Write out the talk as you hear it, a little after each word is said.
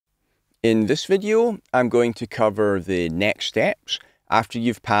In this video, I'm going to cover the next steps after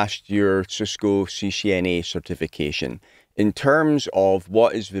you've passed your Cisco CCNA certification in terms of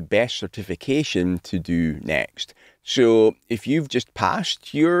what is the best certification to do next. So if you've just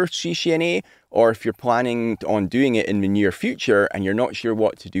passed your CCNA, or if you're planning on doing it in the near future and you're not sure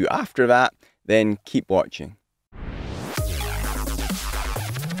what to do after that, then keep watching.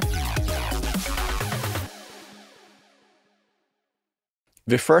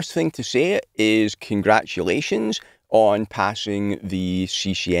 The first thing to say is congratulations on passing the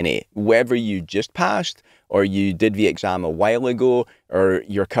CCNA. Whether you just passed, or you did the exam a while ago, or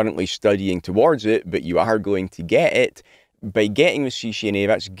you're currently studying towards it, but you are going to get it, by getting the CCNA,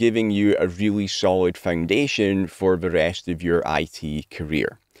 that's giving you a really solid foundation for the rest of your IT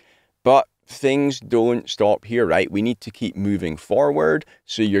career. But things don't stop here, right? We need to keep moving forward.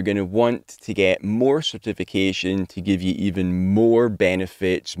 So you're going to want to get more certification to give you even more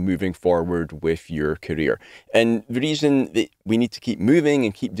benefits moving forward with your career. And the reason that we need to keep moving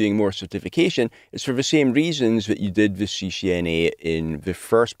and keep doing more certification is for the same reasons that you did the CCNA in the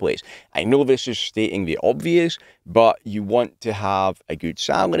first place. I know this is stating the obvious, but you want to have a good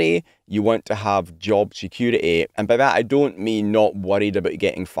salary, you want to have job security, and by that I don't mean not worried about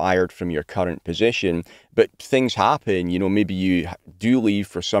getting fired from your current position, but things happen, you know, maybe you do leave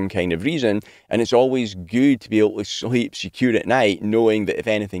for some kind of reason, and it's always good to be able to sleep secure at night knowing that if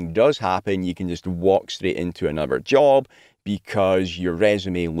anything does happen, you can just walk straight into another job because your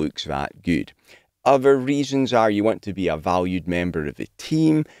resume looks that good. Other reasons are you want to be a valued member of the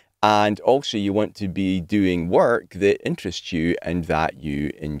team, and also you want to be doing work that interests you and that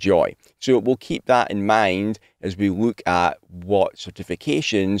you enjoy. So we'll keep that in mind as we look at what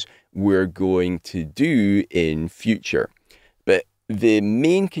certifications we're going to do in future. But the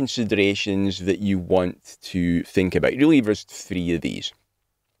main considerations that you want to think about, really there's three of these.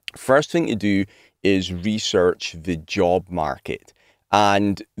 First thing to do is research the job market.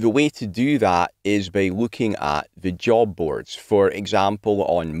 And the way to do that is by looking at the job boards. For example,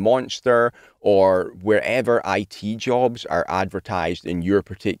 on Monster or wherever IT jobs are advertised in your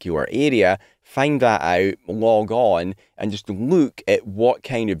particular area, find that out, log on, and just look at what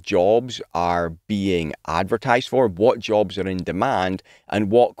kind of jobs are being advertised for, what jobs are in demand,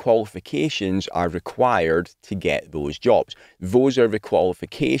 and what qualifications are required to get those jobs. Those are the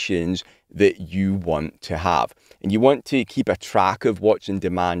qualifications that you want to have. And you want to keep a track of what's in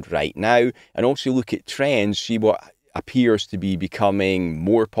demand right now, and also look at trends, see what appears to be becoming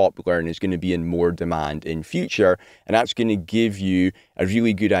more popular and is going to be in more demand in future. And that's going to give you a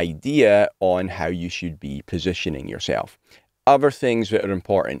really good idea on how you should be positioning yourself. Other things that are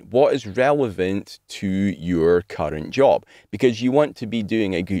important: what is relevant to your current job? Because you want to be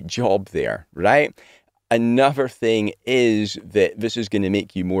doing a good job there, right? Another thing is that this is going to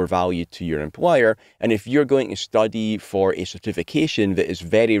make you more valued to your employer. And if you're going to study for a certification that is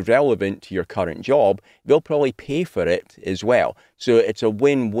very relevant to your current job, they'll probably pay for it as well. So it's a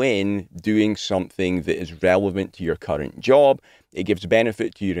win-win doing something that is relevant to your current job. It gives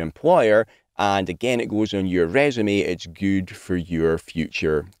benefit to your employer. And again, it goes on your resume. It's good for your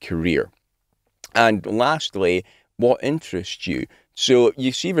future career. And lastly, what interests you? So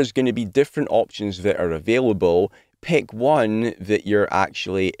you see there's going to be different options that are available. Pick one that you're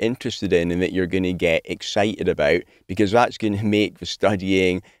actually interested in and that you're going to get excited about, because that's going to make the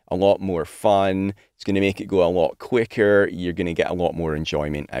studying a lot more fun. It's going to make it go a lot quicker. You're going to get a lot more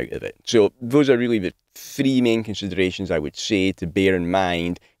enjoyment out of it. So those are really the three main considerations I would say to bear in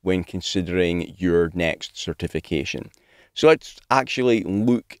mind when considering your next certification. So let's actually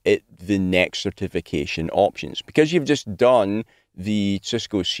look at the next certification options. Because you've just done the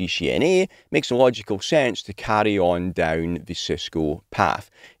Cisco CCNA, it makes logical sense to carry on down the Cisco path.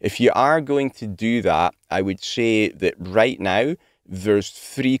 If you are going to do that, I would say that right now, there's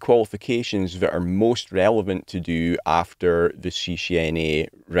three qualifications that are most relevant to do after the CCNA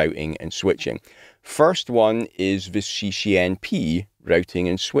routing and switching. First one is the CCNP, routing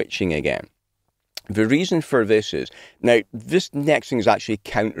and switching again. The reason for this is, now this next thing is actually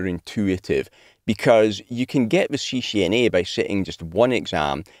counterintuitive, because you can get the CCNA by sitting just one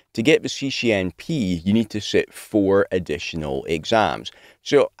exam. To get the CCNP, you need to sit 4 additional exams.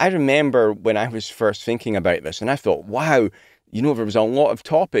 So I remember when I was first thinking about this, and I thought, wow, you know, there was a lot of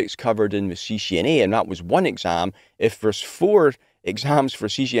topics covered in the CCNA, and that was one exam. If there's 4 exams for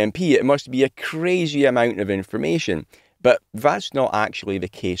CCNP, it must be a crazy amount of information. But that's not actually the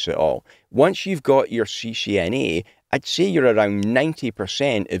case at all. Once you've got your CCNA I'd say you're around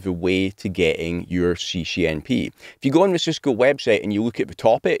 90% of the way to getting your CCNP. If you go on the Cisco website and you look at the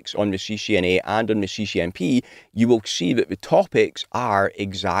topics on the CCNA and on the CCNP, you will see that the topics are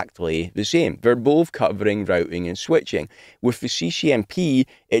exactly the same. They're both covering routing and switching. With the CCNP,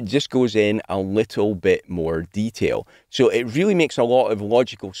 it just goes in a little bit more detail. So it really makes a lot of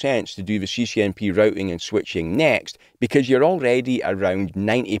logical sense to do the CCNP routing and switching next, because you're already around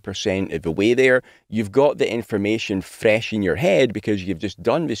 90% of the way there. You've got the information fresh in your head because you've just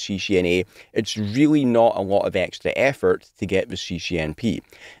done the CCNA. It's really not a lot of extra effort to get the CCNP.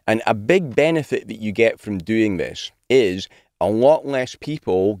 And a big benefit that you get from doing this is a lot less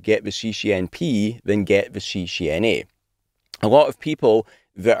people get the CCNP than get the CCNA. A lot of people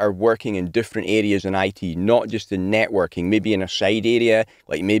that are working in different areas in IT, not just in networking, maybe in a side area,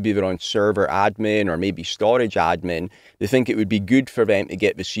 like maybe they're on server admin or maybe storage admin, they think it would be good for them to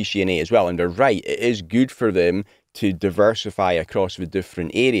get the CCNA as well. And they're right, it is good for them to diversify across the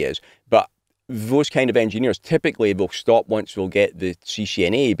different areas. But those kind of engineers, typically they'll stop once they'll get the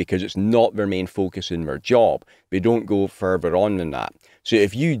CCNA because it's not their main focus in their job. They don't go further on than that. So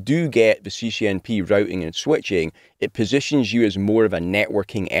if you do get the CCNP routing and switching, it positions you as more of a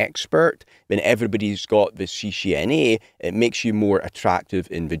networking expert. When everybody's got the CCNA, it makes you more attractive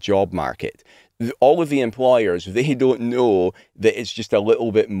in the job market. All of the employers, they don't know that it's just a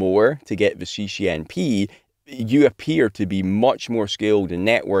little bit more to get the CCNP. You appear to be much more skilled in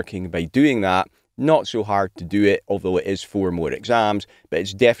networking by doing that. Not so hard to do it, although it is 4 more exams, but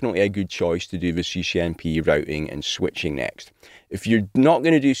it's definitely a good choice to do the CCNP routing and switching next. If you're not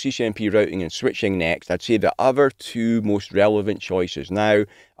going to do CCNP routing and switching next, I'd say the other 2 most relevant choices now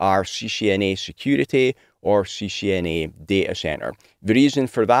are CCNA Security or CCNA Data Center. The reason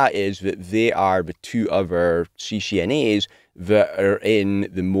for that is that they are the 2 other CCNAs that are in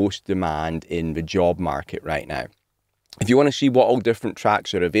the most demand in the job market right now. If you want to see what all different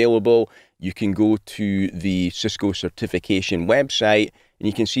tracks are available, you can go to the Cisco certification website, and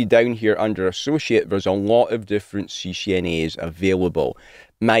you can see down here under Associate, there's a lot of different CCNAs available.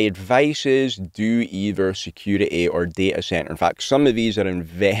 My advice is do either security or data center. In fact, some of these are in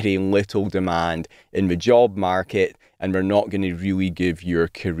very little demand in the job market, and they're not going to really give your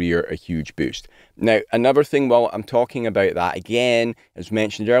career a huge boost. Now, another thing while I'm talking about that, again, as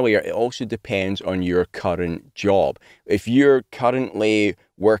mentioned earlier, it also depends on your current job. If you're currently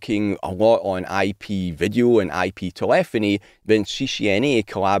working a lot on IP video and IP telephony, then CCNA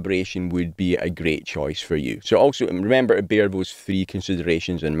collaboration would be a great choice for you. So also remember to bear those 3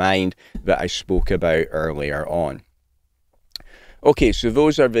 considerations in mind that I spoke about earlier on. Okay, so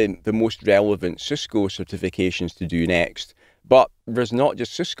those are the most relevant Cisco certifications to do next. But there's not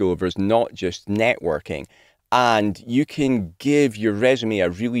just Cisco, there's not just networking. And you can give your resume a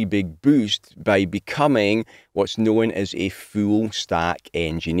really big boost by becoming what's known as a full stack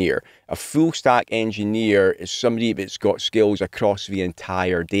engineer. A full stack engineer is somebody that's got skills across the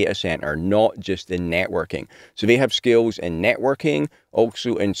entire data center, not just in networking. So they have skills in networking,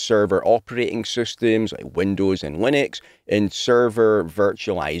 also in server operating systems like Windows and Linux, in server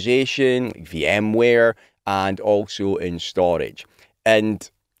virtualization, like VMware, and also in storage. And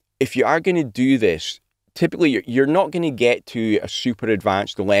if you are going to do this, typically you're not going to get to a super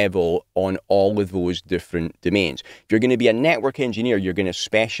advanced level on all of those different domains. If you're going to be a network engineer, you're going to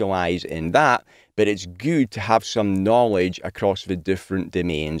specialize in that, but it's good to have some knowledge across the different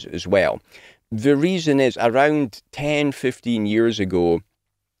domains as well. The reason is around 10, 15 years ago,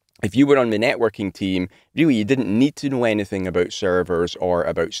 if you were on the networking team, really you didn't need to know anything about servers or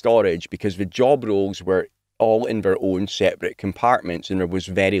about storage because the job roles were all in their own separate compartments and there was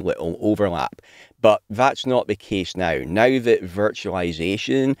very little overlap. But that's not the case now. Now that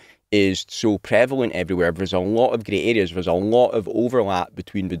virtualization is so prevalent everywhere, there's a lot of grey areas, there's a lot of overlap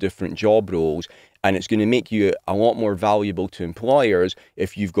between the different job roles, and it's going to make you a lot more valuable to employers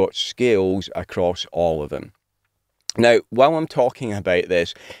if you've got skills across all of them. Now, while I'm talking about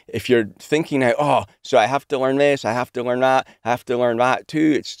this, if you're thinking now, oh, so I have to learn this, I have to learn that, I have to learn that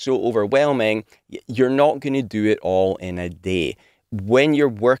too, it's so overwhelming, you're not going to do it all in a day. When you're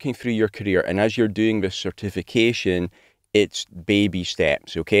working through your career and as you're doing this certification, it's baby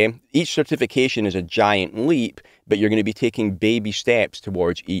steps, okay? Each certification is a giant leap, but you're going to be taking baby steps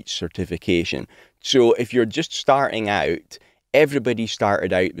towards each certification. So if you're just starting out, everybody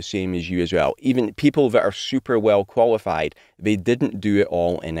started out the same as you as well. Even people that are super well qualified, they didn't do it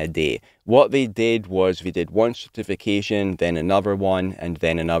all in a day. What they did was they did one certification, then another one, and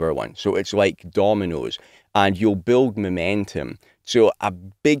then another one. So it's like dominoes, and you'll build momentum. So a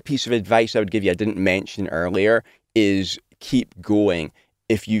big piece of advice I would give you, I didn't mention earlier, is keep going.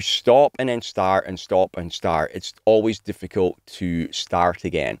 if you stop and then start and stop and start, it's always difficult to start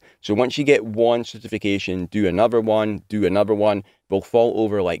again. So once you get one certification, do another one, they'll fall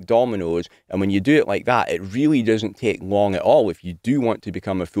over like dominoes. And when you do it like that, it really doesn't take long at all. If you do want to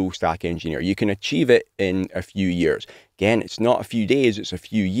become a full stack engineer, you can achieve it in a few years. Again, it's not a few days, it's a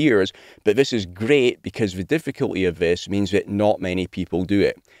few years, but this is great because the difficulty of this means that not many people do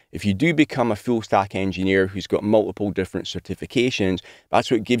it. If you do become a full stack engineer who's got multiple different certifications,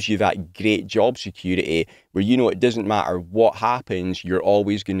 that's what gives you that great job security where you know it doesn't matter what happens, you're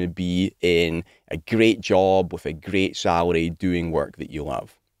always going to be in a great job with a great salary doing work that you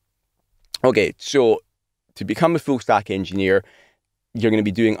love. Okay, so to become a full stack engineer, you're going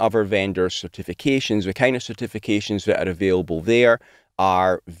to be doing other vendor certifications. The kind of certifications that are available there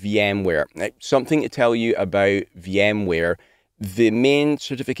are VMware. Now, something to tell you about VMware. The main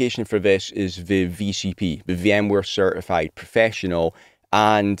certification for this is the VCP, the VMware Certified Professional.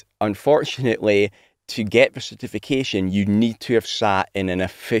 And unfortunately, to get the certification, you need to have sat in an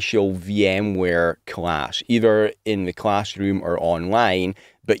official VMware class, either in the classroom or online,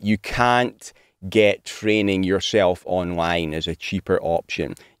 but you can't get training yourself online as a cheaper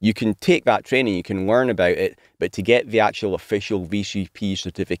option. You can take that training, you can learn about it, but to get the actual official VCP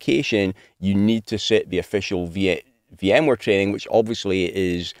certification, you need to sit the official VMware training, which obviously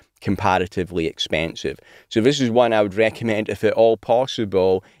is comparatively expensive. So this is one I would recommend, if at all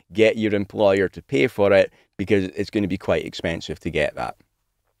possible, get your employer to pay for it because it's going to be quite expensive to get that.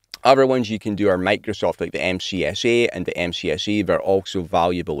 Other ones you can do are Microsoft, like the MCSA and the MCSE. They're also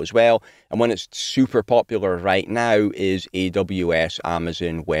valuable as well. And one that's super popular right now is AWS,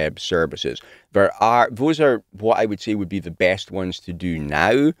 Amazon Web Services. Those are what I would say would be the best ones to do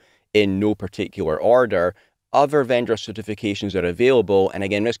now in no particular order. Other vendor certifications are available, and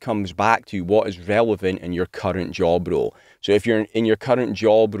again, this comes back to what is relevant in your current job role. So if you're in your current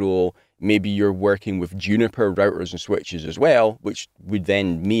job role, maybe you're working with Juniper routers and switches as well, which would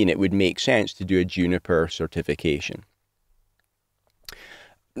then mean it would make sense to do a Juniper certification.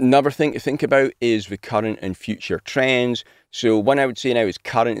 Another thing to think about is the current and future trends. So one I would say now is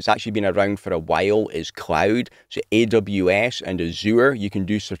current, it's actually been around for a while, is cloud. So AWS and Azure, you can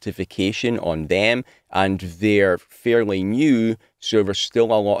do certification on them, and they're fairly new, so there's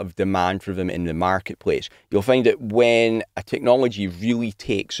still a lot of demand for them in the marketplace. You'll find that when a technology really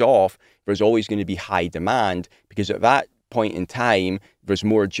takes off, there's always going to be high demand, because at that point in time, there's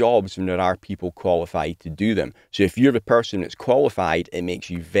more jobs than there are people qualified to do them. So if you're the person that's qualified, it makes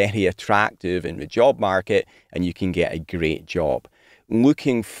you very attractive in the job market and you can get a great job.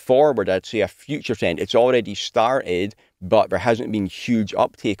 Looking forward, I'd say a future trend, it's already started, but there hasn't been huge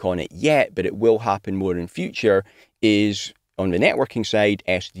uptake on it yet, but it will happen more in future, is on the networking side,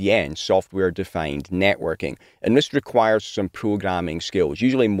 SDN, software-defined networking. And this requires some programming skills,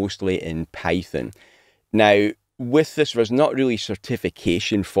 usually mostly in Python. Now, with this, there's not really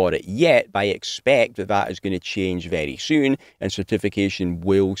certification for it yet, but I expect that that is going to change very soon, and certification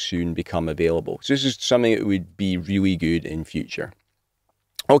will soon become available. So this is something that would be really good in future.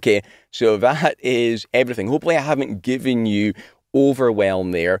 Okay, so that is everything. Hopefully I haven't given you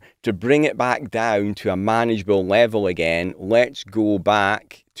overwhelm there. To bring it back down to a manageable level again, let's go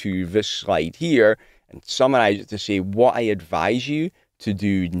back to this slide here and summarize it to say what I advise you to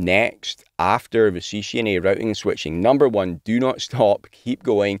do next after the CCNA routing and switching. Number one, do not stop, keep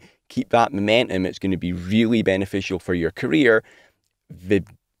going, keep that momentum. It's going to be really beneficial for your career. The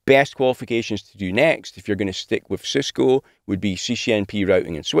best qualifications to do next, if you're going to stick with Cisco, would be CCNP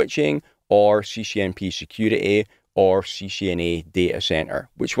routing and switching, or CCNP security, or CCNA data center.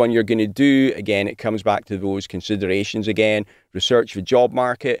 Which one you're going to do, again, it comes back to those considerations again. Research the job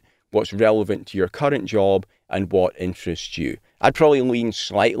market, what's relevant to your current job, and what interests you. I'd probably lean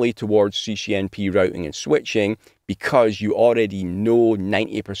slightly towards CCNP routing and switching because you already know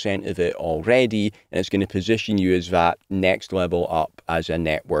 90% of it already, and it's going to position you as that next level up as a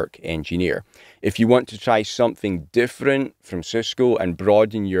network engineer. If you want to try something different from Cisco and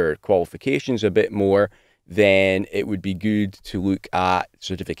broaden your qualifications a bit more, then it would be good to look at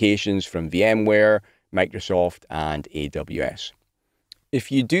certifications from VMware, Microsoft, and AWS. If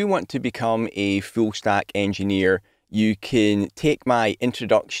you do want to become a full stack engineer, you can take my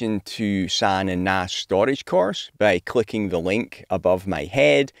Introduction to SAN and NAS Storage course by clicking the link above my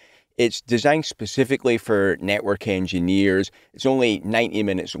head. It's designed specifically for network engineers. It's only 90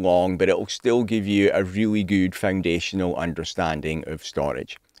 minutes long, but it'll still give you a really good foundational understanding of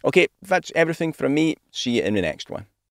storage. Okay, that's everything from me. See you in the next one.